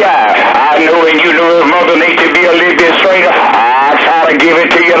 DVI, I know and you know if Mother Nature be a little bit straighter, I'll try to give it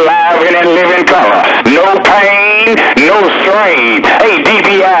to you live and in living color. No pain, no strain. Hey,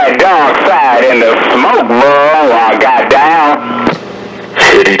 DVI, dark side in the smoke, bro, I got down.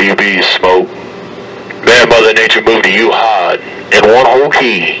 50 dB Smoke. Man, Mother Nature moved to you hard in one whole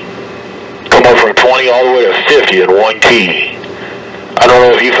key. Come up from 20 all the way to 50 in one key. I don't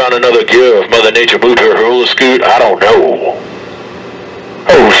know if you found another gear, if Mother Nature moved her hula scoot, I don't know.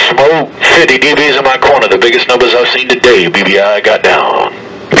 Oh, Smoke, 50 dBs in my corner, the biggest numbers I've seen today, BBI got down.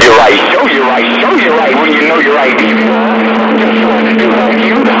 You're right, show you right when you know you're right, DVI. I'm just trying to do like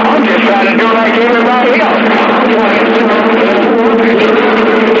you, I'm just trying to do like everybody else.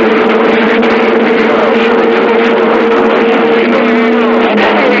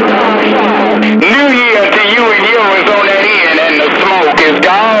 New Year to you and yours on that end, and the smoke is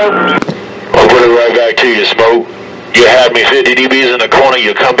gone. I'll put it right back to you, Smoke. You had me 50 dBs in the corner,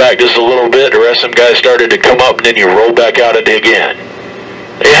 you come back just a little bit, the rest of them guys started to come up, and then you roll back out of it again.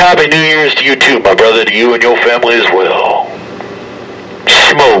 A happy New Year's to you too, my brother, to you and your family as well.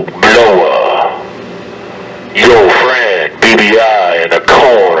 Smokeblower. Your friend, BBI in the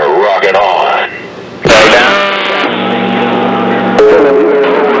corner, rocking on. Slow down.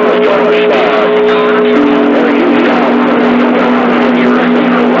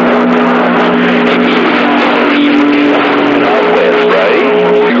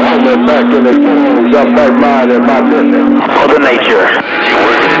 Back in the corners, I'm back minding my business. Mother Nature.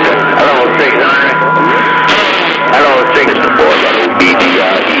 Hello, 600. Hello, 6 boy.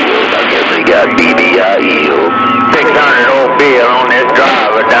 BBI heels. I guess they got BBI heels. 600 old Bill on this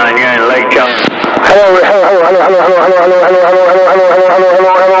driver down here in Lake Johnson.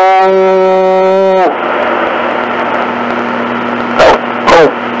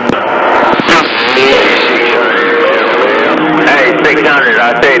 Hey, 600,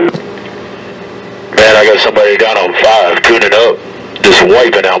 I said. Man, I got somebody down on 5 tuning up, just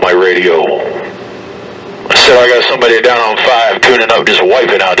wiping out my radio. I said I got somebody down on 5 tuning up, just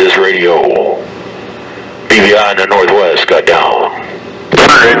wiping out this radio. BBI in the Northwest got down.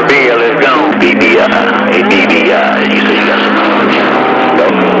 100 Bill is gone. BBI. Hey, BBI. You say you got some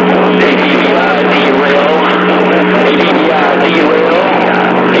Hey, BBI, derail. Hey, BBI, derail.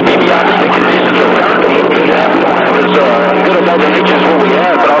 Hey, BBI, the conditions around me. It's good about the nature's what we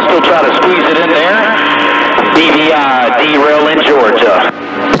have, but I'll still try to squeeze it in there. BBI, derail in Georgia.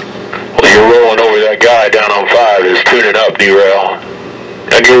 Well, you're rolling over that guy down on 5 that's tuning up, derail.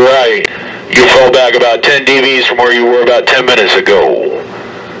 And you're right. You fell back about 10 dBs from where you were about 10 minutes ago.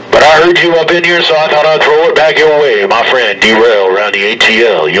 But I heard you up in here, so I thought I'd throw it back your way, my friend derail around the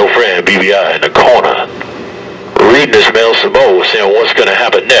ATL, your friend BBI in the corner. Reading this mail some more, saying what's going to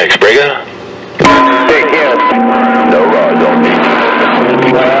happen next, Brigger? Take care. No, Rod, don't be.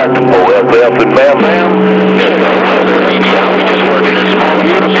 OFF and Bam Bam. Just working in small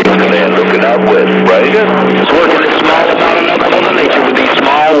units. Man looking out west, right? Just working in small, not enough Mother Nature with these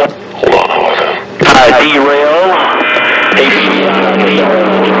small. Hold on, derail.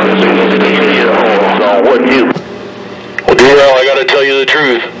 What you? Well, derail, I got to tell you the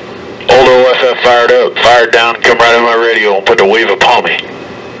truth. Old OFF fired up, fired down, come right in my radio and put the wave upon me.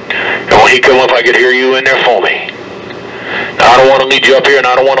 And when he come up, I could hear you in there for me. Now, I don't want to lead you up here, and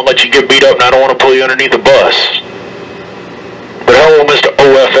I don't want to let you get beat up, and I don't want to pull you underneath the bus. But hello, Mr.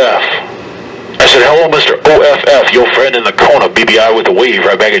 OFF. I said, hello, Mr. OFF, your friend in the corner, BBI with the wave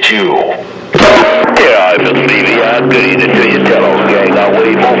right back at you. Yeah, I'm Mr. BBI. Good evening to you. Tell all the gang I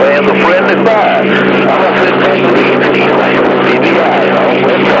wave both hands a friendly fire. I'm a BBI.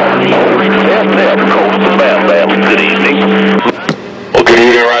 Good evening. Well, good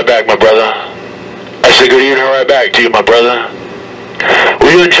evening right back, my brother. I said good evening right back to you, my brother.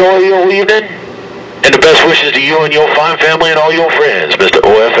 Will you enjoy your evening? And the best wishes to you and your fine family and all your friends, Mr.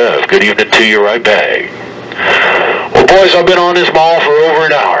 OFF. Good evening to you right back. Well, boys, I've been on this mall for over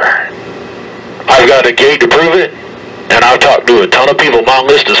an hour. I've got a gate to prove it, and I've talked to a ton of people. My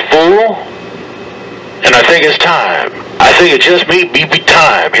list is full, and I think it's time. I think it just may be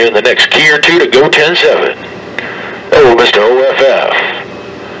time here in the next key or two to go 10-7. Oh, Mr. OFF.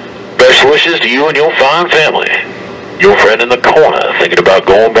 Best wishes to you and your fine family. Your friend in the corner thinking about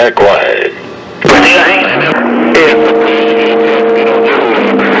going back quiet.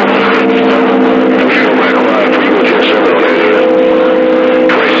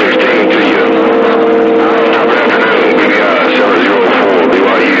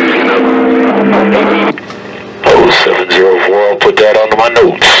 Oh, 704, I'll put that onto my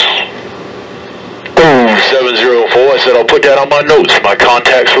notes. Oh, 704, I said I'll put that on my notes. My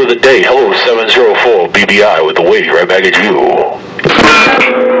contacts for the day. Hello, 704, BBI with the wave right back at you.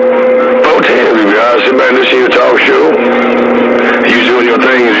 Okay, BBI, sit back and listen to your talk show. You doing your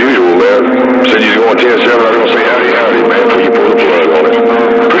thing as usual, man. Said you was going 10-7, I was going to say howdy, howdy, man, before you pull the plug on it.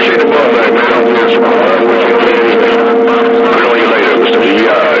 Appreciate the ball back, man. I'll miss you. Put on you later, Mr.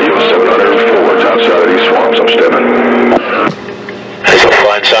 BBI. You're 704. It's outside of these swamps I'm stepping. That's a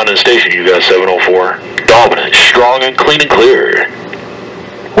fine sounding station you got, 704. Dominant, strong, and clean and clear.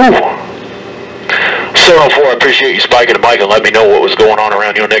 Woo. 704, I appreciate you spiking the mic and let me know what was going on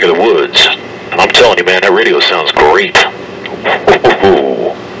around your neck of the woods. I'm telling you, man, that radio sounds great.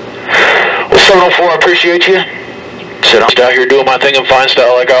 Well, 704, I appreciate you. Said I'm just out here doing my thing in fine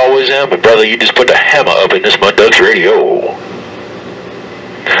style like I always am, but brother, you just put the hammer up in this Mud Ducks radio.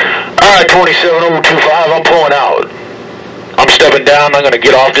 Alright, 27025, I'm pulling out. I'm stepping down, I'm going to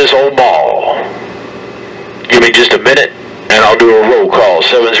get off this old mall. Give me just a minute, and I'll do a roll call.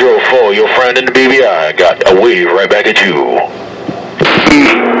 704, your friend in the BBI got a wave right back at you.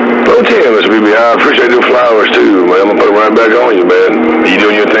 Oh, Tim, Mr. BB, I appreciate the flowers, too, man. I'm going to put them right back on you, man. You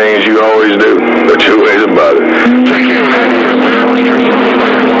doing your things you always do. No two ways about it. Take care, man.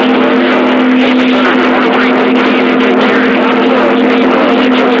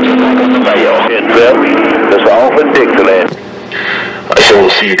 That's all for Dixieland. I said we'll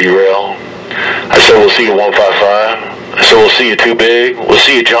see you, Derail. I said we'll see you, 155. I said we'll see you, Too Big. We'll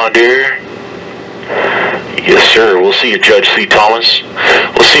see you, John Deere. Yes, sir. We'll see you, Judge C. Thomas.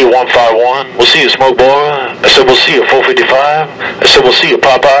 We'll see you, 151. We'll see you, Smokeblower. I said we'll see you, 455. I said we'll see you,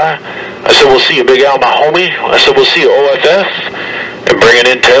 Poppie. I said we'll see you, Big Al, my homie. I said we'll see you, OFF. And bringing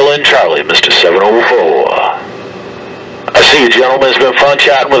in Tail and Charlie, Mr. 704. I see you, gentlemen. It's been fun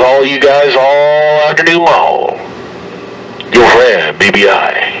chatting with all you guys all afternoon long. Your friend,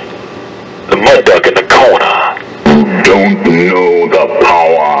 BBI. The mud duck in the corner. Don't know the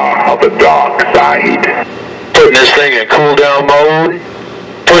power of the dark side. Putting this thing in cool down mode.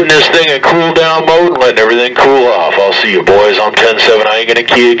 Putting this thing in cool down mode and letting everything cool off. I'll see you, boys. I'm 10-7. I ain't gonna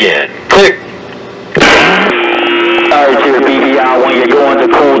key again. Click. Alright, here, BBI, when you're going to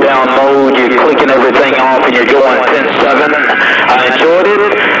cool down mode, you're clicking everything off and you're going 10-7. I enjoyed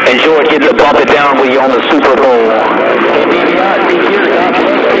it. Enjoyed getting to bump it down with you on the Super Bowl. Hey, BBI, take care. God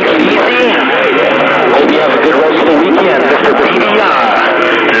bless. Take it easy. Hope you have a good rest of the weekend, Mr. BBI.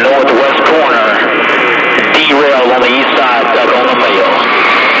 Northwest corner. Derail on the east side, duck on the mail.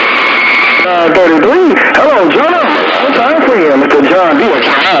 33. Hello, John. I'm time for you, Mr. John Deere.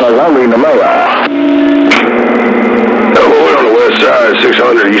 I'm reading the mail. We're on the west side,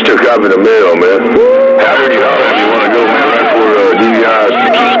 600. You still copy the mail, man. However you want to go, man, right for DVI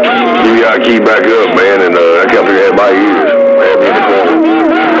key back up, man, and I can't figure out my ears. Have me in the corner.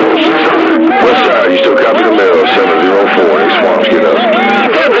 West side, you still copy the mail, 704. Next Swamps, get up.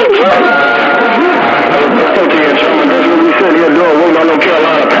 We sit here doing, waiting on them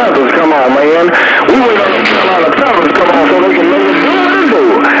Carolina Panthers, come on, man. We wait on them Carolina Panthers, come on, so they can make it do what they do.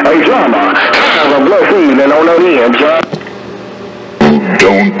 Hey, John, have a blessed evening on that end, John.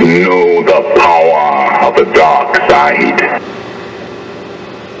 Don't know the power of the dark side.